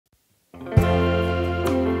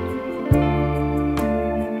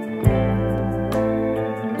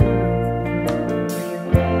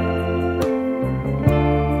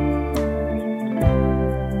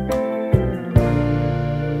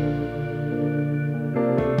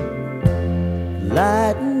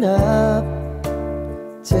lighten up,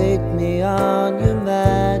 take me on your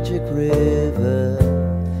magic river,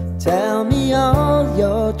 tell me all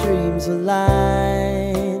your dreams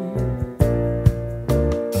align.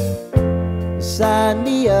 Sign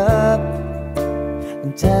me up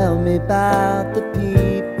and tell me about the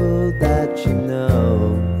people that you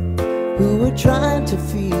know who are trying to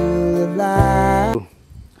feel alive.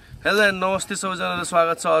 Hello and नमस्ते सबैजनालाई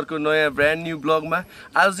स्वागत छ अर्को नयाँ brand new ब्लगमा।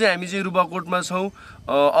 आज चाहिँ हामी चाहिँ रुपाकोटमा छौँ।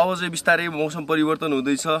 अब चाहिँ बिस्तारै मौसम परिवर्तन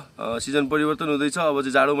हुँदैछ, सिजन परिवर्तन हुँदैछ। अब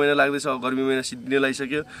चाहिँ जाडो महिना लाग्दैछ, गर्मी महिना सिद्धिने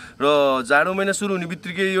लागिसक्यो र जाडो महिना सुरु हुने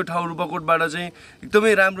बित्तिकै यो ठाउँ रुपाकोटबाट चाहिँ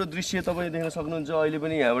एकदमै राम्रो दृश्य तपाईँ देख्न सक्नुहुन्छ। अहिले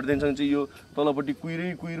पनि यहाँबाट देख्न सक्नुहुन्छ यो तलपट्टि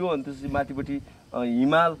कुहिरो अनि त्यसपछि माथिपट्टि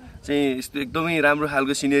हिमाल चाहिँ यस्तो एकदमै राम्रो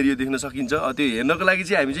खालको सिनेरियो देख्न सकिन्छ। त्यो हेर्नको लागि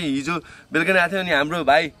चाहिँ हामी चाहिँ हिजो बेलुका नै आएको थियौँ। अनि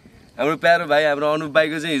हाम्रो प्यारो भाइ हाम्रो अनुप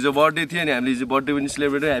भाइको चाहिँ हिजो बर्थडे थियो नि हामीले हिजो बर्थडे पनि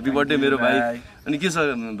सेलिब्रेट गर्यौँ। ह्यापी बर्थडे मेरो भाइ। अनि के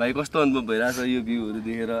छ भाइ, कस्तो अनुभव भइरहेछ यो भ्यूहरू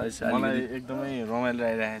देखेर? मलाई एकदमै रमाइलो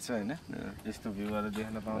आइरहेको छ हैन, यस्तो भ्यूहरू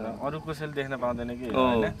देख्न पाउँदा अरु कसैले देख्न पाउँदैन कि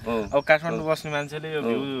हैन। अब काठमाडौँ बस्ने मान्छेले यो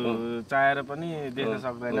भ्यू चाहेर पनि देख्न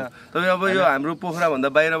सक्दैन। तपाईँ अब यो हाम्रो पोखरा भन्दा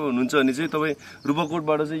बाहिर हुनुहुन्छ भने चाहिँ तपाईँ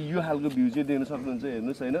रुपाकोटबाट चाहिँ यो खालको भ्यू चाहिँ देख्न सक्नुहुन्छ।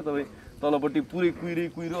 हेर्नुहोस् हैन, तपाईँ तलपट्टि पुरै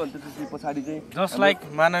कुहिरो अनि त्यसपछि पछाडि चाहिँ जस्ट लाइक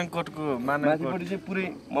माथिपट्टि चाहिँ पुरै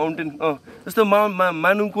माउन्टेन। जस्तो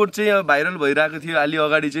मानुङकोट चाहिँ भाइरल भइरहेको थियो अलि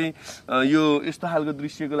अगाडि चाहिँ यो यस्तो खालको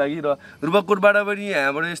दृश्यको लागि। र रुपाकोटबाट पनि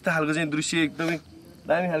यहाँबाट यस्तो खालको चाहिँ दृश्य एकदमै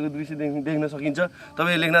दामी खालको दृश्य देख्न सकिन्छ।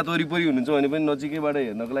 तपाईँ लेखनाथ वरिपरि हुनुहुन्छ भने पनि नजिकैबाट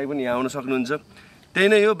हेर्नको लागि पनि यहाँ आउन सक्नुहुन्छ। त्यही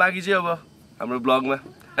नै हो, बाँकी चाहिँ अब हाम्रो ब्लगमा।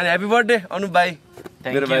 अनि ह्यापी बर्थडे अनुप भाइ,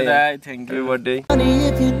 मेरो भाइ। Thank you birthday.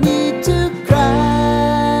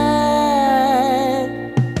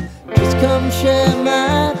 Come share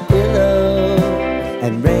my pillow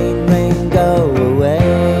and rain, rain, go away.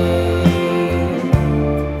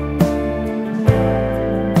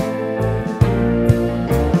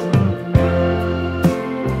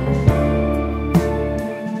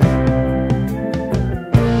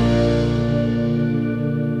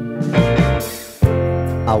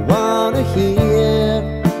 I wanna hear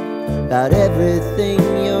about everything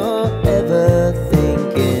you're ever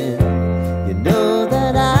thinking. You know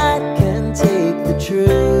that I take the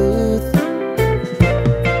truth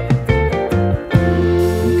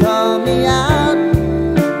and call me out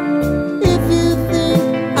if you think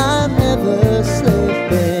I'm never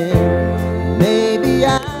slipping. Maybe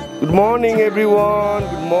I. Good morning everyone.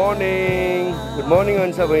 Good morning. Good morning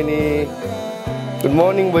Ansa Baini. Good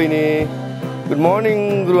morning Baini. Good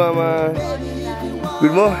morning Guru Ama.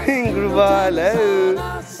 Good morning Guru Ba.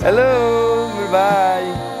 Hello. Goodbye.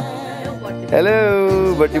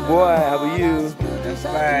 Hello, buddy boy, how are you?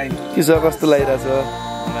 Fine. के छ, कस्तो लागिरहेछ?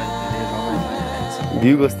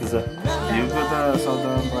 View कस्तो छ? भ्यूको त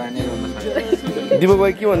सौदामा पाए नै गर्न सक्छ। दिपक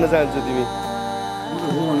भाइ के भन्न चाहन्छौ तिमी?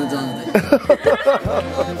 हो भन्न चाहन्छु।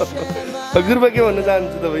 गुरुबा के भन्न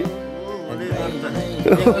चाहन्छ तपाईँ?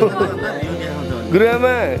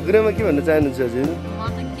 गुरुआमा के भन्न चाहनुहुन्छ हजुर? म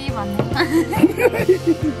त के भन्नु।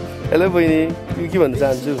 हेलो बहिनी, के भन्न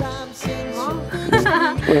चाहन्छु?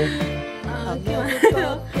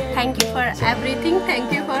 Thank you for everything. Thank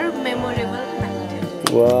you for memorable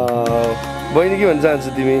night. Wow. बहिनी के भन्न चाहन्छौ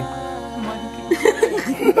तिमी?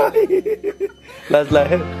 लाज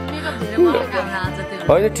लाग्यो? मेकअप धेरै मन काम आज त्यो।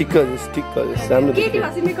 होइन ठिक राम्रो केटी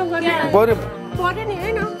भसी मेकअप गर्ने पर्यो नि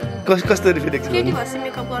हैन। कसरी फिटेको छ? केटी भसी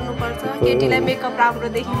मेकअप गर्नुपर्छ, केटीलाई मेकअप राम्रो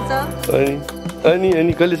देखिन्छ।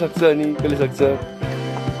 अनि कहिले सक्छ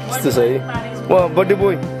यस्तो छ है। वा बर्थडे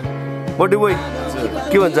बोय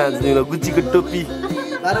के भन्न चाहन्छ तिमीलाई? गुच्चीको टोपी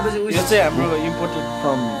यो चाहिँ हाम्रो इम्पोर्टेड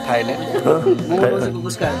फ्रम थाइल्यान्ड।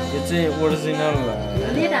 यो चाहिँ ओरिजिनल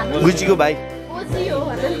गुच्चीको भाइ।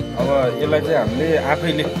 अब यसलाई चाहिँ हामीले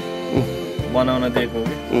आफैले बनाउन दिएको हो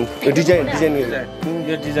कि डिजाइन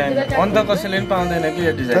यो डिजाइन अन्त कसैले पनि पाउँदैन कि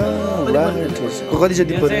यो डिजाइन। कति छ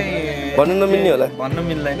दिपक? भन्न नमिल्ने होला। भन्न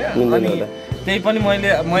मिल्दैन। अनि त्यही पनि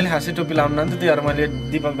मैले हाँसी टोपी लाउनु न त, त्यही भएर मैले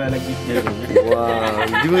दिपक भाइलाई गिफ्ट दिएको हो।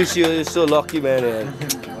 दिपक सो लकी म्यान यार,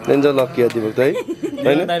 डेन्जर लकी है दिपक त है।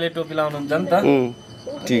 हैन दाइले टोपी लाउनुहुन्छ नि त।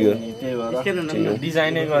 ठीक हो, त्यही भएर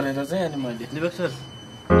डिजाइनै गरेर चाहिँ अनि मैले दिपक सर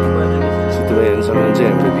सितो भाइ हेर्न सक्नुहुन्छ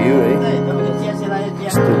हाम्रो भ्यू है।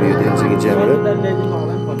 यस्तो भ्यू देख्न सकिन्छ हाम्रो।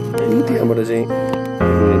 त्यहाँबाट चाहिँ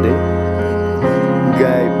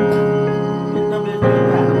गायब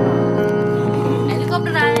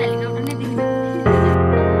हेलिकप्टर आयो, हेलिकप्टर नै देखिन्छ।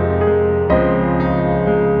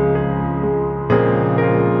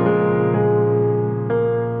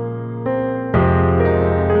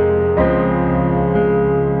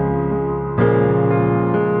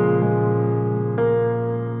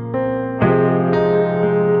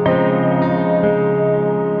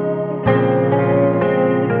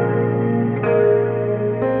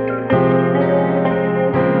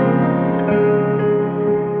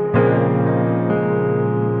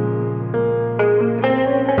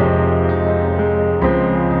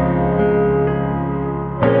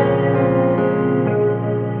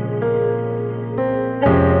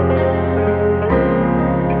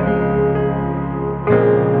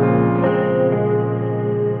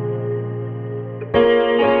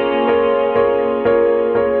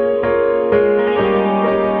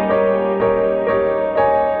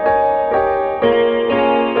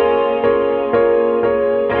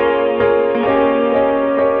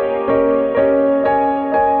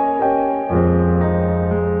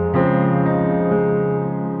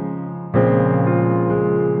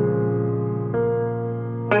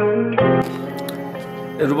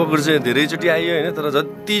 रूपाकोट चाहिँ धेरैचोटि आयो होइन, तर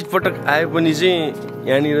जति पटक आए पनि चाहिँ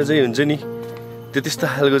यहाँनिर चाहिँ हुन्छ नि त्यो त्यस्तो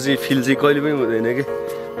खालको चाहिँ फिल चाहिँ कहिले पनि हुँदैन कि।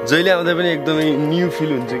 जहिले आउँदा पनि एकदमै न्यू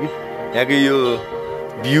फिल हुन्छ कि यहाँको यो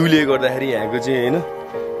भ्यूले गर्दाखेरि, यहाँको चाहिँ होइन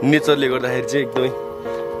नेचरले गर्दाखेरि चाहिँ एकदमै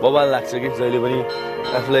बवाल लाग्छ कि जहिले पनि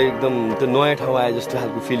आफूलाई एकदम त्यो नयाँ ठाउँ आए जस्तो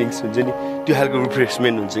खालको फिलिङ्स हुन्छ नि, त्यो खालको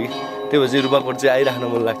रिफ्रेसमेन्ट हुन्छ कि। त्यही भएर चाहिँ रूपाकोट चाहिँ आइराख्न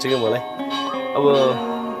मन लाग्छ कि मलाई।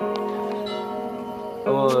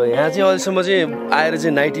 अब यहाँ चाहिँ अहिलेसम्म चाहिँ आएर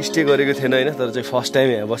चाहिँ नाइट स्टे गरेको थिएन होइन, तर चाहिँ फर्स्ट टाइम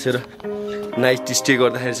यहाँ बसेर नाइट स्टे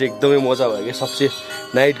गर्दाखेरि चाहिँ एकदमै मजा भयो क्या। सबसे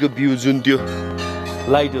नाइटको भ्यू जुन त्यो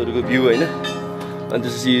लाइटहरूको भ्यू होइन, अनि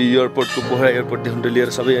त्यसपछि एयरपोर्टको पोखरा एयरपोर्टदेखि लिएर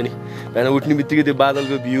सबै, अनि बिहान उठ्ने बित्तिकै त्यो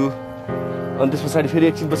बादलको भ्यू, अनि त्यस पछाडि फेरि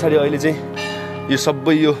एकछिन पछाडि अहिले चाहिँ यो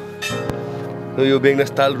सबै यो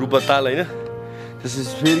बेङ्गनस्थाल रूपताल होइन,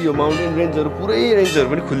 त्यसपछि फेरि यो माउन्टेन रेन्जहरू पुरै रेन्जहरू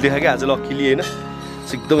पनि खुलिदिएको क्या आज लक्कीली होइन।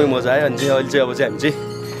 एकदमै मजा आयो। अनि चाहिँ अहिले चाहिँ अब चाहिँ हामी चाहिँ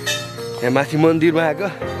यहाँ माथि मन्दिरमा आएको,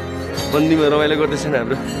 मन्दिरमा रमाइलो गर्दैछन्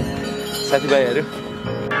हाम्रो साथीभाइहरू।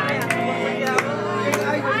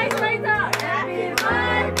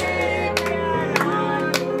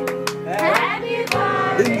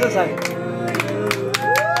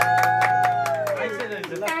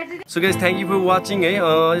 So guys thank you for watching है।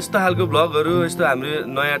 यस्तो खालको भ्लगहरू, यस्तो हाम्रो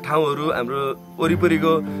नयाँ ठाउँहरू, हाम्रो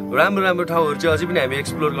वरिपरिको राम्रो राम्रो ठाउँहरू चाहिँ अझै पनि हामी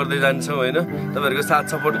एक्सप्लोर गर्दै जान्छौँ होइन। तपाईँहरूको साथ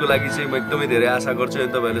सपोर्टको लागि चाहिँ म एकदमै धेरै आशा गर्छु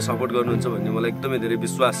अनि तपाईँहरूले सपोर्ट गर्नुहुन्छ भन्ने मलाई एकदमै धेरै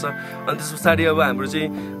विश्वास छ। अनि त्यस पछाडि अब हाम्रो चाहिँ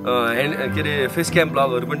के अरे फेस क्याम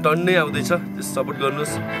भ्लगहरू पनि टन्नै आउँदैछ, त्यस सपोर्ट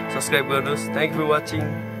गर्नुहोस्, सब्सक्राइब गर्नुहोस्। Thank you for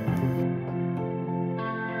watching.